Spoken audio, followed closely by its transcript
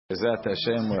Bezat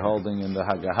Hashem, we're holding in the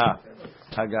Haggaha.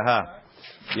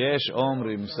 Yesh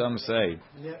Omrim, some say,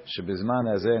 Shebizman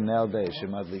Hazeh nowadays,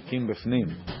 Shemadlikim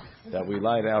Befnim, that we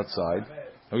light outside,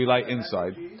 we light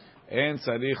inside, and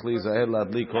Tzarich Lizaher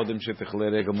Ladli Kodem Shetichle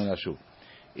Regel Min Hashuv.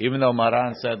 Even though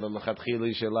Maran said that L'chatchila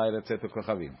you should light at Tzeta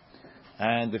Kochavim,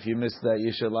 and if you miss that,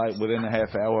 you should light within a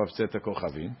half hour of Tzeta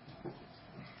Kochavim.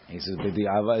 He says,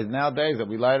 B'di'ava, nowadays that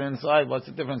we light inside, what's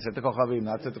the difference? Tzeta Kochavim,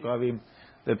 not Tzeta Kochavim.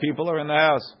 The people are in the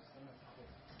house.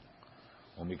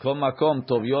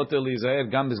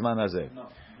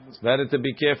 It's better to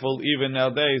be careful even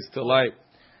nowadays to light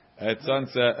at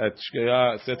sunset, at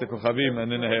Shkaya, Tzeta Kochavim,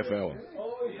 and in a half hour.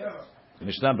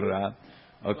 Mishnah Berurah,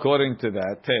 according to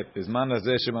that, Tet, Bizman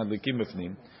Hazeh Shemadlikim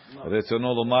Befnim,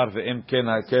 Retzono Lomar ve'im ken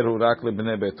hakeru rak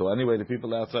lebnei beto. Anyway, the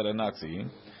people outside are not seeing.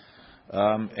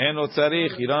 Eno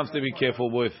tzarich, you don't have to be careful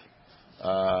with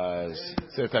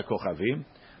Tzeta Kochavim.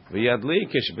 You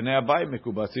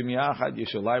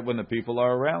should light when the people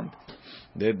are around.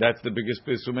 That's the biggest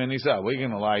pisum nisa. We're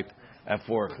going to light at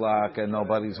 4 o'clock and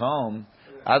nobody's home.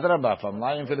 Adrabah, if I'm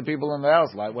lighting for the people in the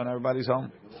house, light when everybody's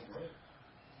home.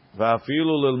 Even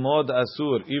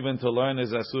to learn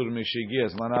is asur mishigi,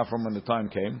 as mana from when the time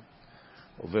came.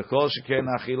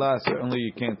 Certainly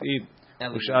you can't eat.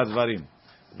 Thank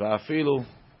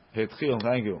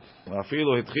you.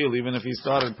 Even if he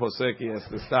started posek, he has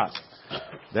to stop.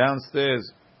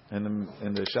 Downstairs in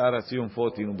the Shara Siyum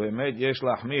 14,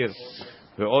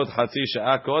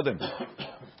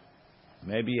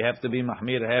 maybe you have to be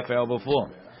mahmir half hour before.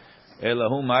 They pray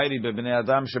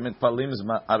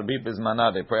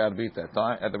arbit at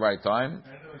the right time.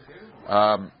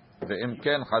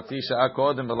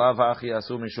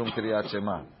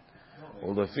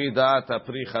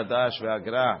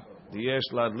 Diyesh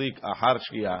ladlik ahar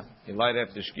shkia. You light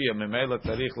after shkia. Memela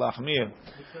tzarich lachmir.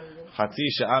 Chatzi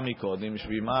she'ah mikodim. Should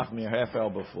be machmir half hour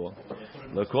before.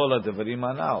 Lekol ha'devarim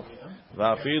anal.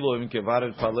 Va'afilu im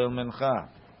kevaret palel mencha.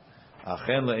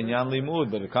 Achen le'inyan limud.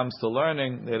 But it comes to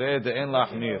learning. Nereh de'en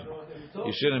lachmir.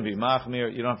 You shouldn't be machmir.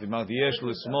 You don't have to be machmir. Diyesh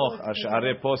l'smoch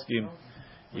ash'arei poskim.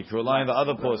 You can rely on the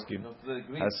other poskim.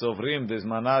 Hasovrim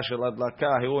dezmana shel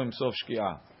adlaka. Hu im sof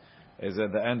shkia. Is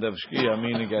at the end of Shkia,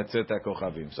 meaning at Tzeta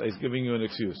Kochavim. So he's giving you an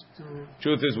excuse.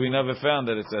 Truth is, we never found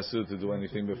that it's asur to do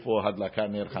anything before Hadlakat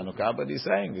Ner Chanukah, but he's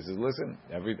saying, he says, listen,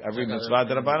 every mitzvah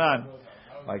d'Rabbanan,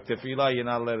 like tefillah, you're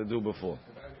not allowed to do before.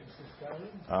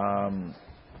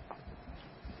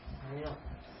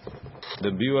 The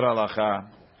Biur Halacha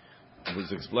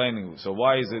was explaining, so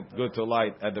why is it good to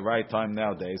light at the right time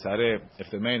nowadays?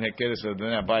 If the main Heker is for the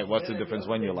Bnei, what's the difference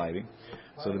when you're lighting?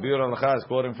 So the Biur Halacha is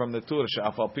quoting from the Tur,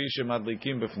 She'afal pi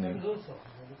shemadlikim b'fnim.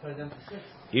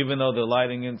 Even though they're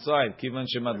lighting inside, kivan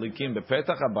shemadlikim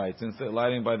b'petach habayit, since they're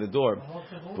lighting by the door,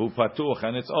 v'hu patuch,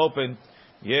 and it's open,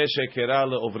 yesh hekera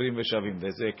le'ovrim v'shavim.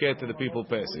 There's a heker to the people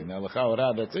passing. Now,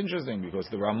 l'chaora, that's interesting, because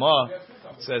the Ramah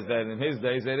says that in his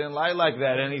days they didn't light like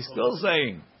that, and he's still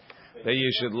saying that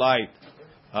you should light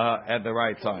at the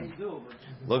right time.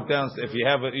 Look down, if you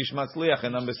have an Ish Matzliach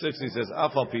in number 6, he says,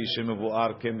 Afal pi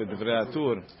shemevu'ar kem b'divrei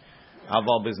atur,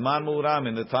 aval bizman mu'ram,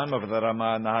 in the time of the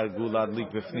Ramah, nahagu ladlik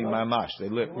b'fnim mamash. They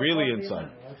lit really inside.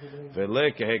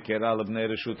 Ve'le kehekera lebnei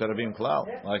reshut harabim klal,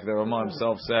 like the Ramah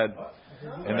himself said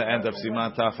in the end of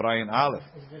Siman Taf Rayin Aleph.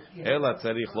 Ela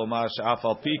tzarich lomar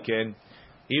she'afal pi ken,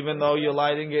 even though you're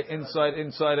lighting it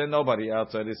inside, and nobody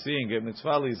outside is seeing it,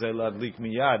 mitzvah li zeh ladlik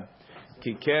miyad,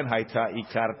 Ki ken hayta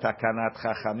ikar takanat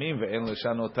chachamim ve'en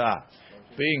leshanota.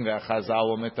 Being that Chazal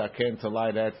will metaken to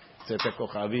light at Tzeta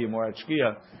Kochavim or at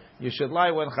Shkia, you should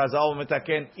light when Chazal will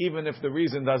metaken, even if the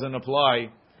reason doesn't apply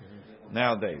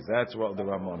nowadays. That's what the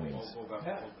Ramah means.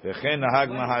 V'chen nahag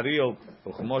maharil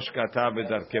u'chmosh kata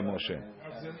b'darkei Moshe.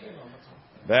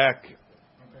 Back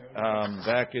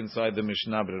inside the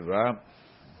Mishnah Berurah,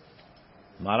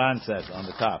 Maran says on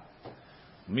the top,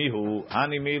 Mihu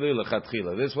hani mili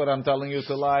lechatchila. This is what I'm telling you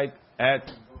to light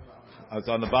at. It's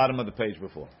on the bottom of the page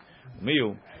before.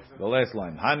 Mihu, the last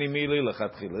line. Hani mili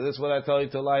lechatchila. This is what I tell you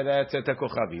to light at Tzeta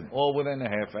Kochavim. All within a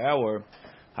half hour.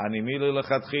 Hani mili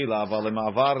lechatchila. Aval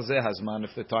emavar ze hazman,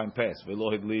 if the time passed.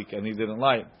 Velo hidlik, and he didn't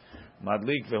light.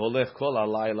 Madlik veholech kol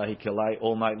alayla. He can light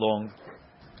all night long.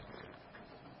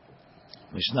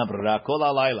 Mishnah Berurah kol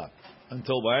alayla.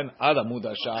 Until when? Ad amud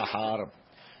hashachar.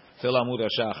 Till Amud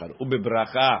HaShachar,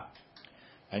 ubebracha,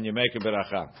 and you make a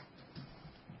beracha.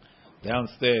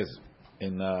 Downstairs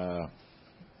in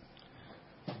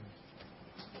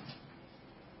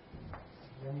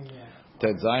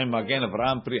Tetzayim Magen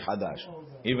Avraham Pri Hadash.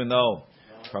 Even though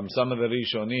from some of the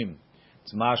Rishonim,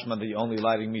 it's mashma that you're only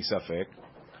lighting misafek.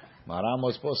 Maram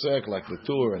was posek like the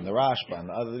Tur and the Rashba and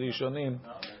the other Rishonim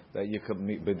that you could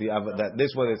meet, that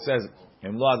this what it says,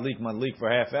 him lo adlik madlik for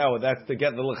half hour, that's to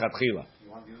get the lechatchila.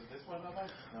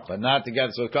 But not to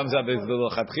get, so it comes out, there's the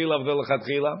lechatchila of the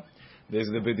lechatchila, there's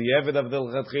the b'di'evid of the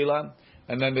lechatchila,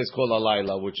 and then there's kol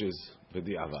halayla, which is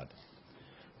b'di'avad.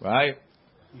 Right?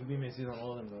 You'll be mezid on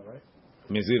all of them though, right?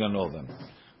 Mezid on all of them.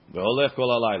 Ve'olech kol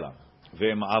halayla.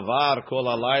 Ve'im avar kol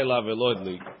halayla ve'lo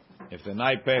adlik. If the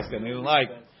night passed and he didn't like,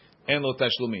 en lo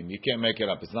tashlumim. You can't make it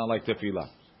up. It's not like tefillah.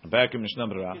 Back in Mishnah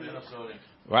Berurah.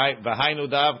 Right? V'hainu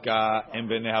davka en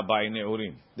b'nei habayit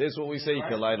neurim. This is what we say, you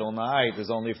can light all night, is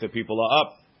only if the people are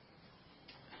up.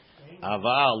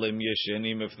 Aval im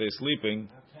yeshenim, if they're sleeping,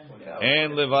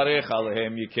 and levarech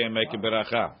alehem, you can't make a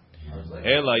beracha.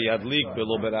 Ela yadlik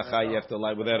below beracha, you have to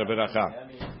light without a beracha.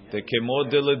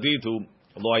 Tekemod deleditu,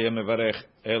 lo hayem mevarech,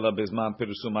 ela bezman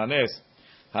pirsum hanes,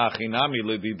 hachinami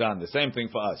ledidan. The same thing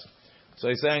for us. So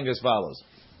he's saying as follows.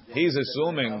 He's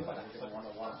assuming,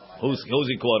 who's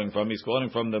he quoting from? He's quoting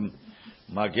from the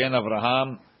Magen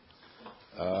Avraham,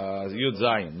 Yud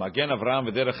Zayin. Magen Avraham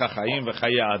v'derech hachayim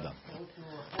v'chaye adam.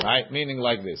 Right? Meaning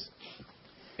like this.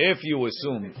 If you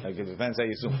assume, like it depends how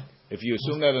you assume. If you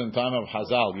assume that in the time of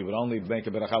Hazal, you would only make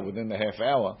a beracha within the half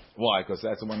hour. Why? Because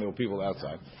that's when there were people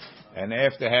outside. And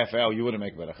after half hour, you wouldn't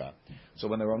make beracha. So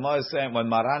when the Ramah is saying, when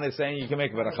Maran is saying you can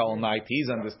make beracha all night, he's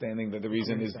understanding that the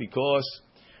reason is because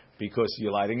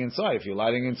you're lighting inside. If you're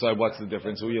lighting inside, what's the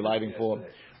difference? Who you're lighting for?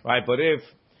 Right? But if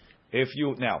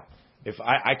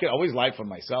I can always light for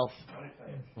myself,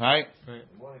 right?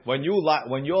 When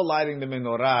you're lighting the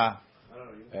menorah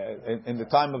in the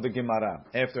time of the Gemara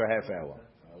after a half hour,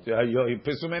 you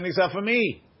pisum enisa for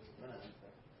me.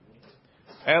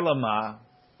 Elama,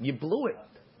 you blew it.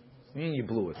 You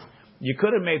blew it. You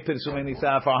could have made pisum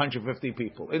enisa for 150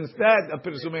 people. Instead of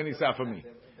pisum enisa for me.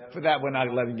 For that, we're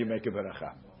not letting you make a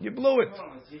beracha. You blew it.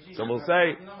 So we'll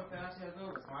say,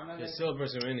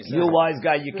 you wise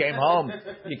guy, you came home.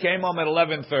 You came home at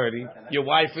 11:30. Your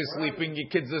wife is sleeping. Your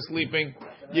kids are sleeping.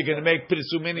 You're going to make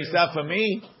pirsum nisa for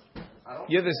me?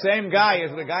 You're the same guy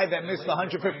as the guy that missed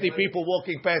 150 people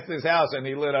walking past his house and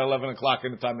he lit at 11 o'clock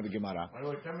in the time of the Gemara.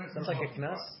 Sounds like a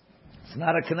knas. It's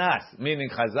not a knas. Meaning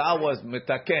Chazal was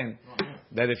mitaken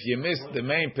that if you missed the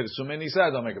main pirsum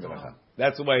nisa, don't make a beracha.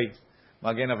 That's the way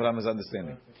Magen Avraham is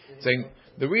understanding. Saying,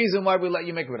 the reason why we let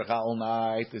you make a beracha all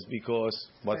night is because,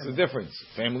 what's the difference?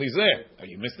 Family's there.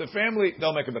 You missed the family,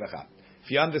 don't make a beracha.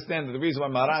 If you understand that the reason why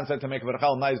Maran said to make a beracha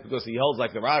all night is because he holds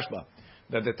like the Rashba,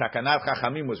 that the Takanat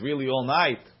Chachamim was really all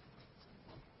night.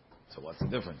 So what's the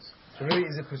difference? So really,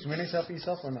 is it Pesumei Nisa for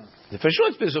yourself or not? For sure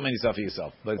it's Pesumei Nisa for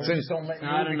yourself. But since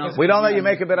we don't let you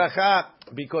make a beracha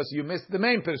because you missed the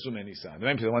main Pesumei Nisa, the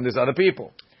main Pesumei when there's other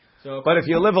people. So but if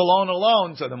you live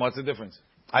alone, so then what's the difference?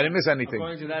 I didn't miss anything.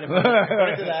 According to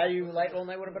that, you light all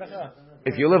night with a beracha.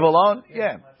 If you live alone,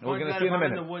 yeah. We're going to see in a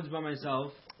minute. I'm in the woods by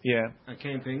myself. Yeah. I'm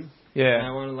camping. Yeah. And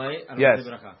I want to light. I don't yes.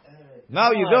 do beracha.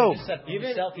 No, you do.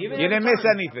 Even you didn't miss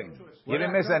anything. You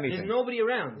didn't miss anything. There's nobody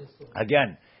around.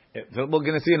 Again, we're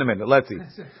going to see in a minute. Let's see.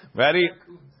 Ready?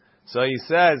 So he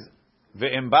says,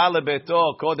 "Ve'imba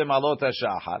lebeto kodem alot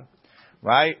hashachar."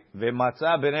 Right?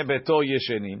 Ve'matza b'nei beto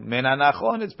yeshenim.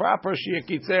 Menanachon, it's proper,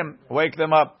 sheyekitzem, wake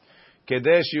them up.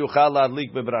 Kedesh yuchal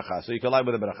ladlik bebracha. So you can light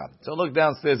with a bracha. So look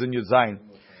downstairs in Yud Zayin.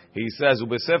 He says,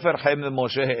 "Ubesefer Chaim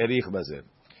Moshe erich bazer.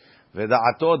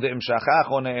 Ve'da'ato de'imshachach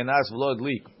o ne'enas v'lo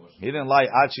adlik." He didn't lie.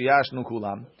 Ad sheyashnu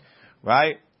kulam.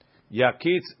 Right?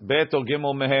 Yakitz beto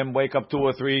gimel mehem. Wake up 2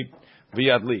 or 3.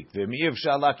 V'yadlik. Ve'mi'ev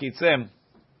shalakitzem.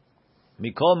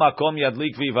 Mikol makom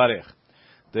yadlik v'yivarech.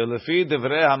 Delfi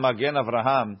devrei hamagen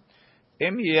Avraham.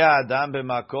 Im yeh adam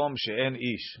b'makom she'en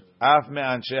ish. Af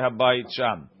me'anshe habayit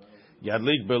sham.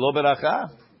 Yadlik below beracha.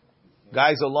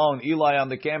 Guys alone. Eli on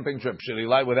the camping trip. Should he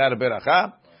light without a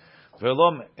beracha?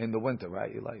 Velom in the winter,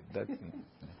 right? You light that.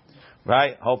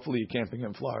 Right? Hopefully you're camping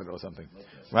in Florida or something.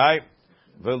 Right?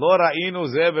 Velo ra'inu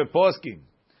zeh v'poskim.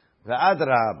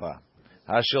 Ve'adraba.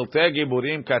 Hashiltei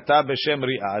giburim kata b'shem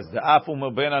ri'az. De'afu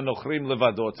meben hanochrim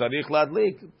levado. Tzarich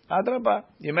ladlik. Adraba.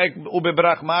 You make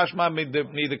ubebrach mashma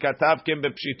midekatav kem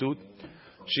bepshitut.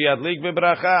 Shiadlik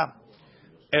bebracha.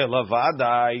 Ela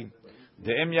v'adai.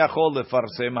 De'em yachol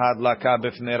lefarsem hadlaka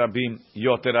b'fnei rabim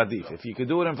yoter adif. If you could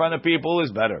do it in front of people,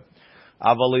 it's better.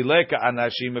 Avalileka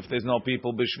anashim, if there's no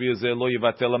people, b'shvil zeh lo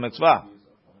yivatel ha-mitzvah.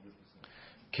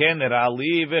 Ken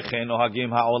ra'ali v'chen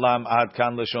ohagim ha'olam ad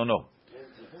kan leshono.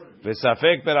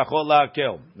 V'safek berachot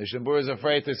la'akel. The Shembur is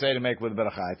afraid to say to make with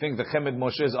beracha. I think the Chemid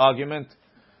Moshe's argument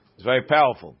is very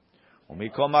powerful.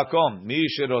 Umikol makom, mi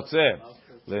sherotzeh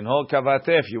lenhol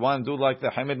kavatef. You want to do like the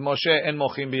Chemid Moshe, en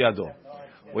mochim biyado.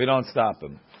 We don't stop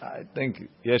him. I think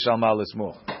yesh al ma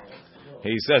l'smoch.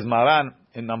 He says, Maran,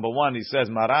 in number 1, he says,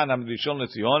 Maran Rishon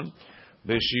LeZion,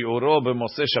 B'shi'uro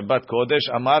b'moseh Shabbat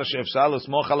Kodesh, Amar she'efshar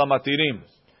l'smoch al ha'matirim.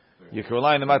 You can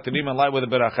rely on the matirim and light with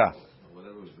the beracha.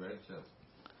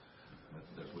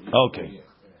 Okay.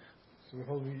 So we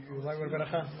hold you like with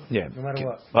beracha? Yeah. No matter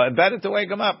what. But better to wake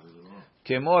him up.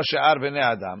 Kemo she'ar b'nei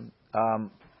Adam.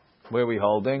 Where are we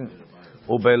holding?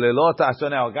 Ubelelot. So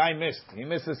now a guy missed. He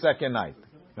missed the second night.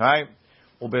 Right?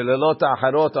 Ubelelot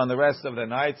acharot on the rest of the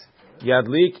nights.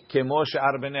 Yadlik kemo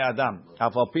she'ar b'nei Adam.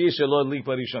 Afal pi shelo yadlik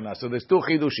barishona. So there's 2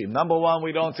 chidushim. Number 1,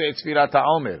 we don't say it's Sfirat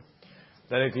HaOmer.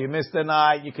 That if you miss the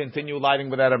night, you continue lighting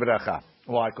without a beracha.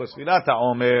 Why? Because Sfirat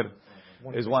HaOmer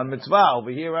is 1 mitzvah.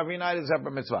 Over here, every night is a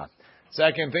separate mitzvah.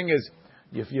 Second thing is,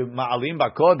 if you ma'alim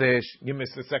ba'kodesh, you miss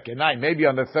the second night. Maybe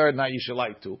on the third night you should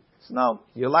light 2. So no,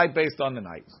 you light based on the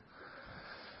nights.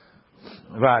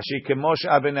 Rashi kemosh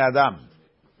aben Adam.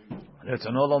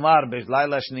 Retzono lomar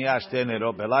b'layla shniya shte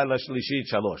nerot, b'layla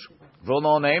shlishit shalosh.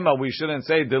 V'lo neima, we shouldn't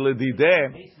say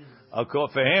deledideh.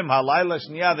 For him, halayla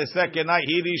shniya, the second night,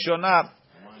 he rishonah,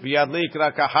 v'yadlik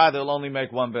rak ahad, he'll only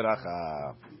make 1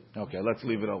 beracha. Okay, let's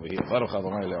leave it over here. Baruch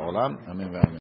Adonai le'olam. Amen.